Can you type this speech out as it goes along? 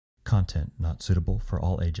Content not suitable for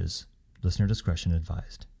all ages. Listener discretion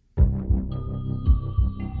advised.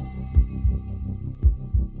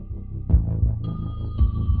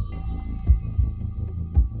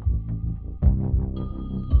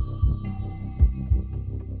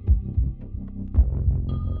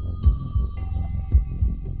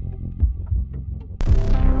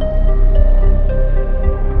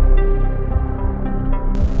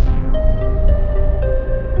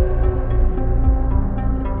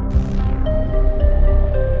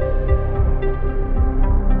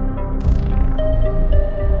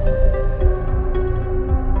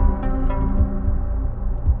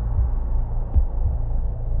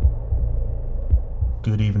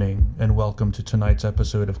 Good evening, and welcome to tonight's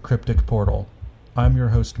episode of Cryptic Portal. I'm your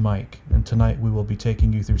host, Mike, and tonight we will be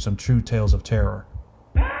taking you through some true tales of terror.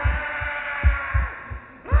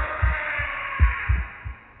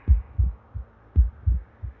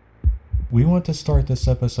 We want to start this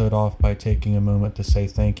episode off by taking a moment to say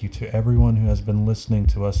thank you to everyone who has been listening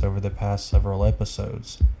to us over the past several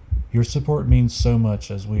episodes. Your support means so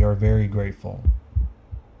much, as we are very grateful.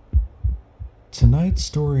 Tonight's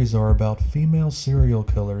stories are about female serial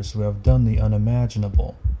killers who have done the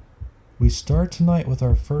unimaginable. We start tonight with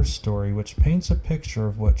our first story, which paints a picture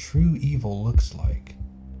of what true evil looks like.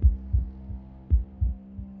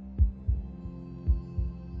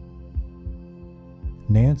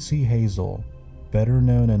 Nancy Hazel, better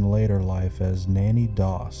known in later life as Nanny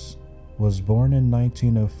Doss, was born in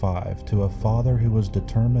 1905 to a father who was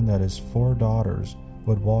determined that his 4 daughters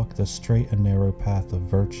would walk the straight and narrow path of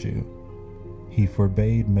virtue. He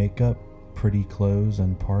forbade makeup, pretty clothes,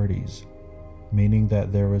 and parties, meaning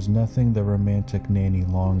that there was nothing the romantic Nanny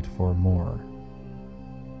longed for more.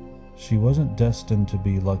 She wasn't destined to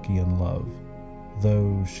be lucky in love,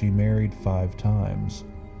 though she married 5 times,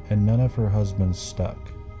 and none of her husbands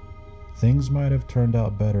stuck. Things might have turned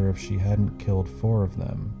out better if she hadn't killed 4 of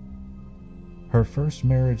them. Her first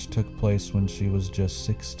marriage took place when she was just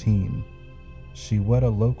 16. She wed a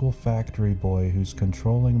local factory boy whose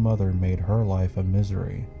controlling mother made her life a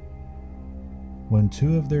misery. When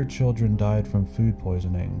 2 of their children died from food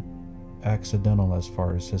poisoning, accidental as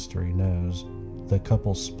far as history knows, the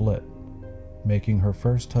couple split, making her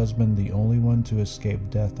first husband the only one to escape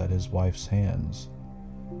death at his wife's hands.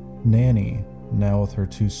 Nanny, now with her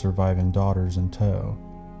 2 surviving daughters in tow,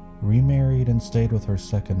 remarried and stayed with her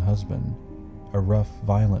second husband, a rough,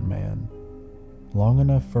 violent man, long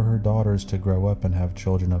enough for her daughters to grow up and have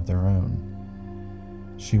children of their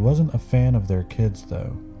own. She wasn't a fan of their kids,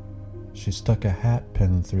 though. She stuck a hat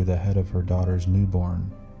pin through the head of her daughter's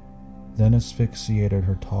newborn, then asphyxiated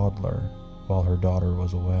her toddler while her daughter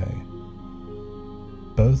was away.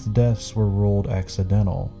 Both deaths were ruled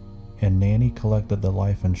accidental, and Nanny collected the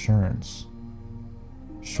life insurance.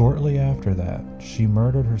 Shortly after that, she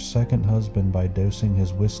murdered her second husband by dosing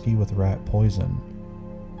his whiskey with rat poison.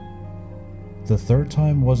 The third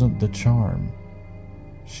time wasn't the charm.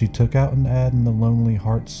 She took out an ad in the Lonely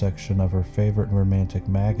Hearts section of her favorite romantic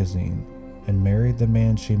magazine and married the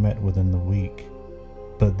man she met within the week.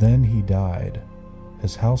 But then he died,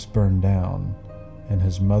 his house burned down, and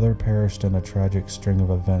his mother perished in a tragic string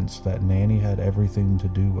of events that Nanny had everything to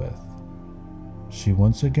do with. She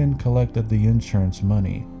once again collected the insurance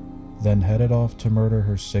money, then headed off to murder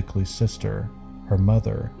her sickly sister, her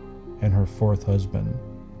mother, and her 4th husband,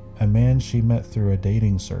 a man she met through a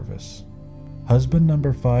dating service. Husband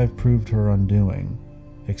number 5 proved her undoing.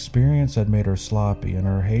 Experience had made her sloppy, and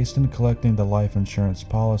her haste in collecting the life insurance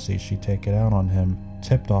policy she'd taken out on him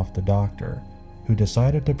tipped off the doctor, who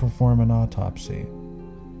decided to perform an autopsy.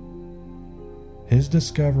 His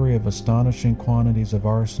discovery of astonishing quantities of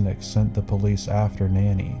arsenic sent the police after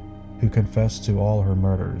Nanny, who confessed to all her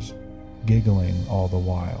murders, giggling all the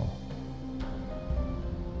while.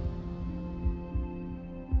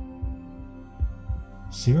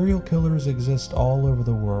 Serial killers exist all over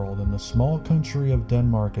the world, and the small country of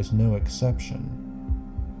Denmark is no exception.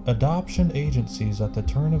 Adoption agencies at the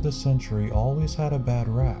turn of the century always had a bad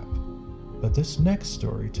rap, but this next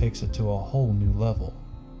story takes it to a whole new level.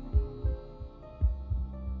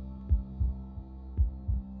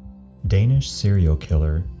 Danish serial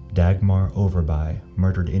killer Dagmar Overby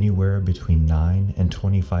murdered anywhere between 9 and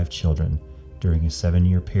 25 children during a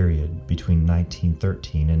 7-year period between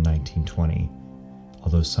 1913 and 1920.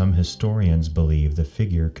 Although some historians believe the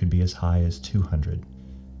figure could be as high as 200.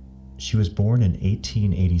 She was born in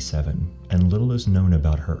 1887, and little is known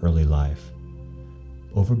about her early life.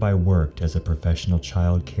 Overby worked as a professional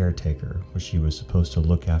child caretaker, where she was supposed to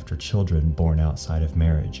look after children born outside of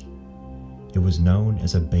marriage. It was known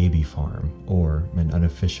as a baby farm, or an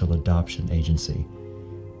unofficial adoption agency,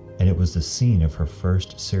 and it was the scene of her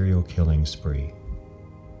first serial killing spree.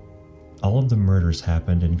 All of the murders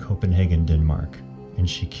happened in Copenhagen, Denmark, and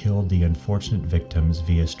she killed the unfortunate victims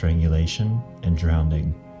via strangulation and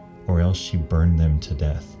drowning, or else she burned them to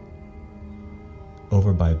death.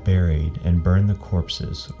 Overby buried and burned the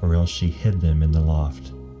corpses, or else she hid them in the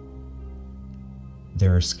loft.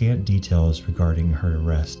 There are scant details regarding her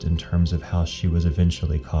arrest in terms of how she was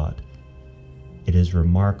eventually caught. It is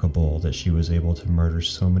remarkable that she was able to murder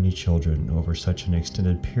so many children over such an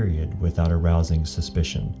extended period without arousing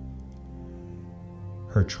suspicion.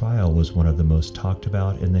 Her trial was one of the most talked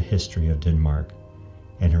about in the history of Denmark,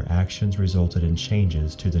 and her actions resulted in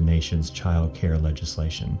changes to the nation's child care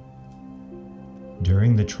legislation.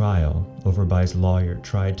 During the trial, Overby's lawyer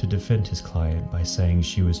tried to defend his client by saying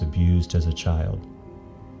she was abused as a child.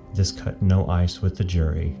 This cut no ice with the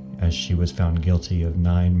jury, as she was found guilty of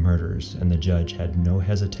 9 murders and the judge had no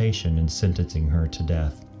hesitation in sentencing her to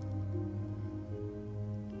death.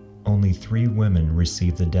 Only 3 women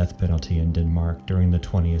received the death penalty in Denmark during the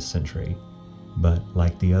 20th century, but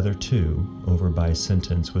like the other 2, Overby's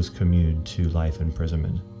sentence was commuted to life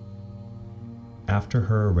imprisonment. After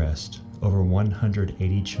her arrest, over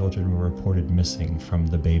 180 children were reported missing from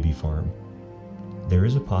the baby farm. There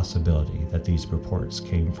is a possibility that these reports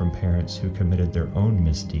came from parents who committed their own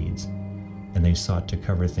misdeeds, and they sought to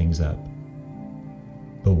cover things up.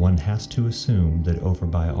 But one has to assume that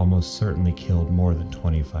Overby almost certainly killed more than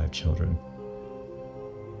 25 children.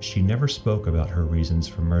 She never spoke about her reasons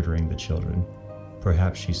for murdering the children.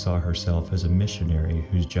 Perhaps she saw herself as a missionary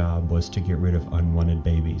whose job was to get rid of unwanted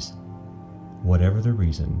babies. Whatever the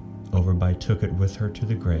reason, Overby took it with her to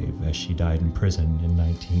the grave as she died in prison in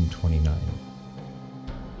 1929.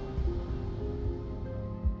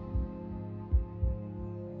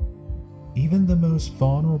 Even the most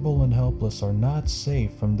vulnerable and helpless are not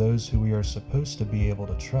safe from those who we are supposed to be able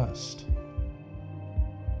to trust.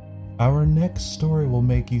 Our next story will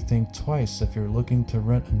make you think twice if you're looking to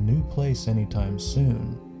rent a new place anytime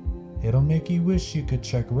soon. It'll make you wish you could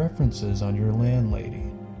check references on your landlady.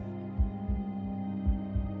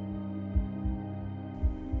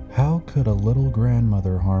 How could a little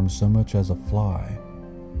grandmother harm so much as a fly?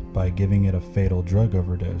 By giving it a fatal drug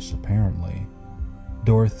overdose, apparently.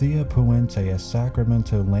 Dorothea Puente, a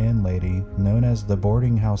Sacramento landlady known as the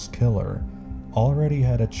boarding house killer, already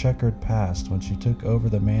had a checkered past when she took over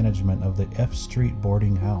the management of the F Street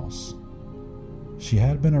boarding house. She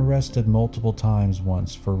had been arrested multiple times,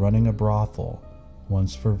 once for running a brothel,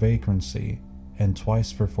 once for vagrancy, and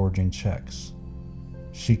twice for forging checks.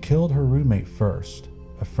 She killed her roommate first,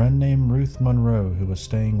 a friend named Ruth Monroe who was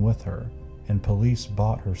staying with her, and police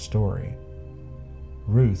bought her story.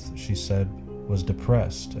 Ruth, she said, was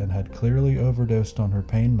depressed and had clearly overdosed on her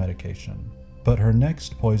pain medication, but her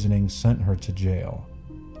next poisoning sent her to jail.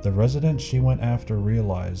 The resident she went after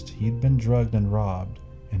realized he'd been drugged and robbed,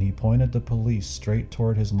 and he pointed the police straight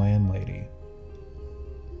toward his landlady.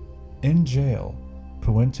 In jail,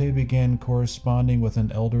 Puente began corresponding with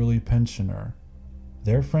an elderly pensioner.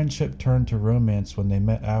 Their friendship turned to romance when they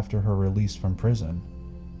met after her release from prison,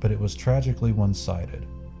 but it was tragically one-sided.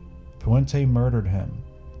 Puente murdered him,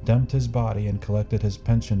 dumped his body, and collected his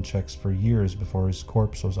pension checks for years before his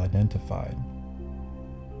corpse was identified.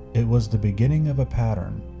 It was the beginning of a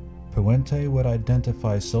pattern. Puente would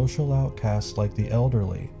identify social outcasts like the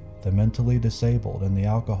elderly, the mentally disabled, and the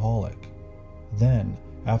alcoholic. Then,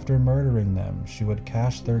 after murdering them, she would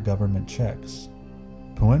cash their government checks.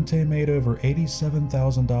 Puente made over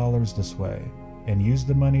 $87,000 this way, and used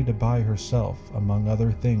the money to buy herself, among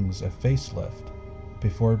other things, a facelift,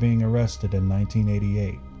 before being arrested in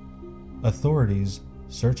 1988. Authorities,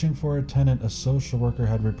 searching for a tenant a social worker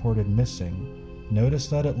had reported missing,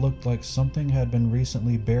 noticed that it looked like something had been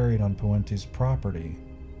recently buried on Puente's property.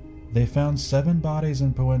 They found 7 bodies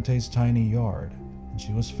in Puente's tiny yard, and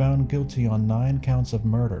she was found guilty on 9 counts of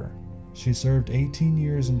murder. She served 18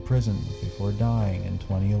 years in prison before dying in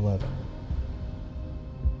 2011.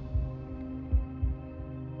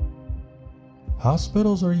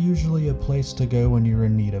 Hospitals are usually a place to go when you're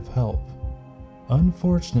in need of help.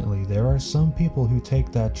 Unfortunately, there are some people who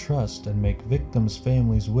take that trust and make victims'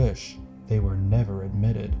 families wish they were never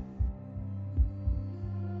admitted.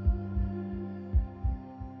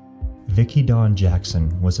 Vicki Dawn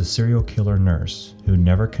Jackson was a serial killer nurse who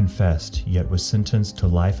never confessed yet was sentenced to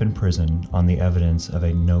life in prison on the evidence of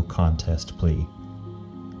a no-contest plea.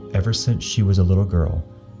 Ever since she was a little girl,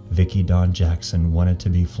 Vicki Dawn Jackson wanted to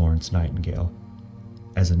be Florence Nightingale.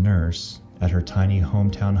 As a nurse at her tiny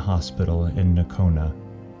hometown hospital in Nocona,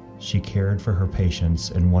 she cared for her patients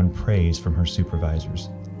and won praise from her supervisors,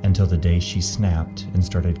 until the day she snapped and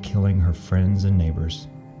started killing her friends and neighbors.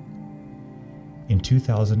 In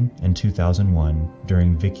 2000 and 2001,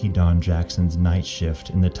 during Vicki Dawn Jackson's night shift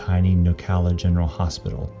in the tiny Nocala General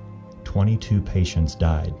Hospital, 22 patients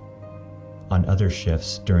died. On other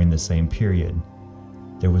shifts during the same period,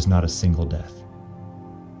 there was not a single death.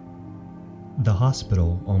 The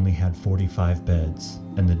hospital only had 45 beds,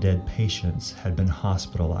 and the dead patients had been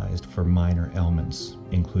hospitalized for minor ailments,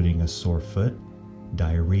 including a sore foot,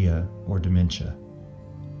 diarrhea, or dementia.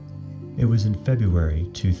 It was in February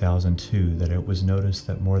 2002 that it was noticed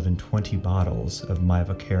that more than 20 bottles of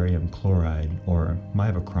mivacarium chloride, or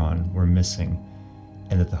Mivacron, were missing,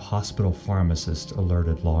 and that the hospital pharmacist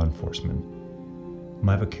alerted law enforcement.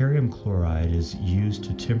 Mivacarium chloride is used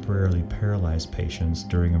to temporarily paralyze patients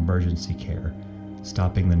during emergency care,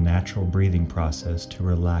 stopping the natural breathing process to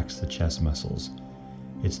relax the chest muscles.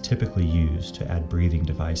 It's typically used to add breathing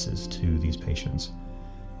devices to these patients.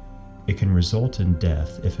 It can result in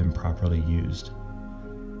death if improperly used.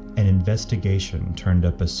 An investigation turned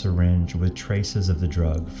up a syringe with traces of the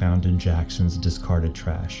drug found in Jackson's discarded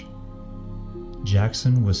trash.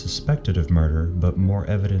 Jackson was suspected of murder, but more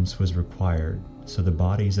evidence was required, so the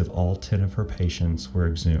bodies of all 10 of her patients were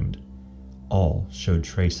exhumed. All showed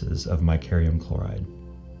traces of mivacarium chloride.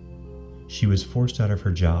 She was forced out of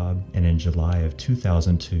her job, and in July of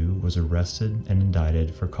 2002 was arrested and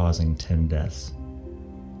indicted for causing 10 deaths.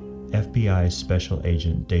 FBI Special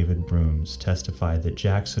Agent David Brooms testified that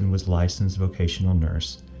Jackson was licensed vocational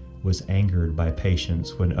nurse, was angered by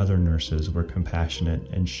patients when other nurses were compassionate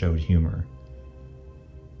and showed humor.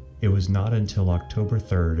 It was not until October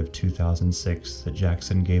 3rd of 2006 that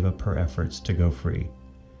Jackson gave up her efforts to go free.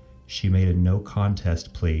 She made a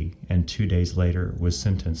no-contest plea and 2 days later was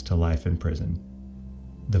sentenced to life in prison.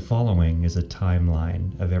 The following is a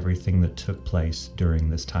timeline of everything that took place during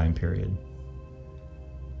this time period.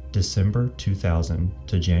 December 2000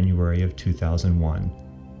 to January of 2001,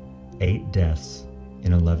 8 deaths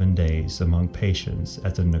in 11 days among patients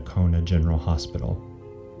at the Nocona General Hospital.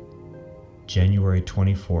 January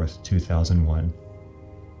 24, 2001,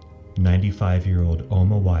 95-year-old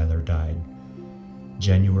Oma Weiler died.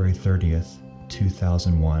 January 30th,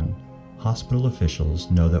 2001, hospital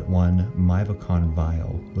officials know that one Mivacron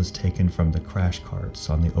vial was taken from the crash carts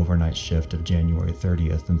on the overnight shift of January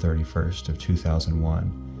 30th and 31st of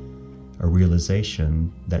 2001, a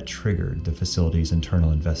realization that triggered the facility's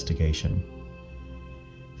internal investigation.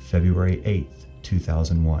 February 8th,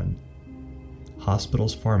 2001,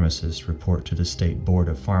 hospital's pharmacists report to the State Board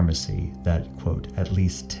of Pharmacy that, quote, at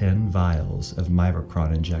least 10 vials of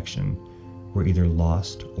Mivacron injection were either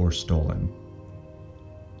lost or stolen.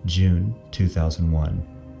 June 2001.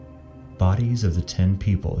 Bodies of the 10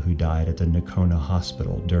 people who died at the Nocona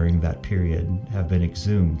Hospital during that period have been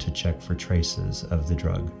exhumed to check for traces of the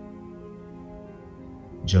drug.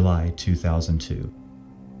 July 2002.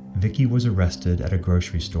 Vicki was arrested at a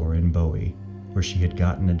grocery store in Bowie, where she had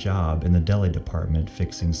gotten a job in the deli department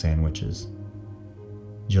fixing sandwiches.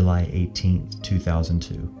 July 18,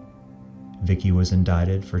 2002. Vicki was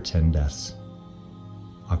indicted for 10 deaths.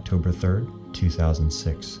 October 3,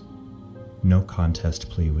 2006. No contest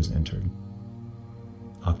plea was entered.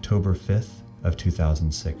 October 5th of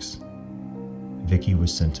 2006. Vicki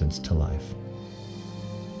was sentenced to life.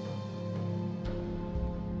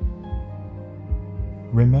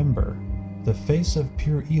 Remember, the face of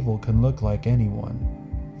pure evil can look like anyone,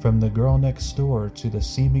 from the girl next door to the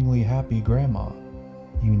seemingly happy grandma.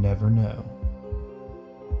 You never know.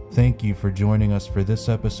 Thank you for joining us for this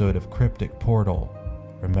episode of Cryptic Portal.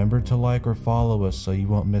 Remember to like or follow us so you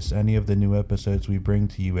won't miss any of the new episodes we bring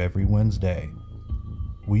to you every Wednesday.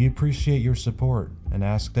 We appreciate your support and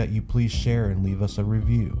ask that you please share and leave us a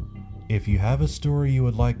review. If you have a story you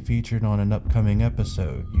would like featured on an upcoming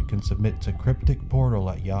episode, you can submit to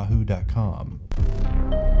crypticportal@yahoo.com.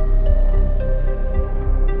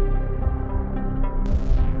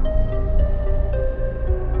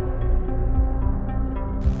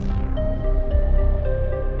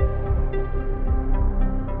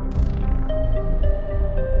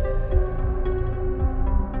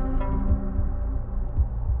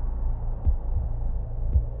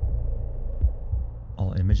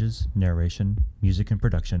 Images, narration, music and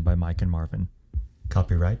production by Mike and Marvin.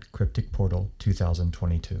 Copyright Cryptic Portal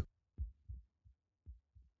 2022.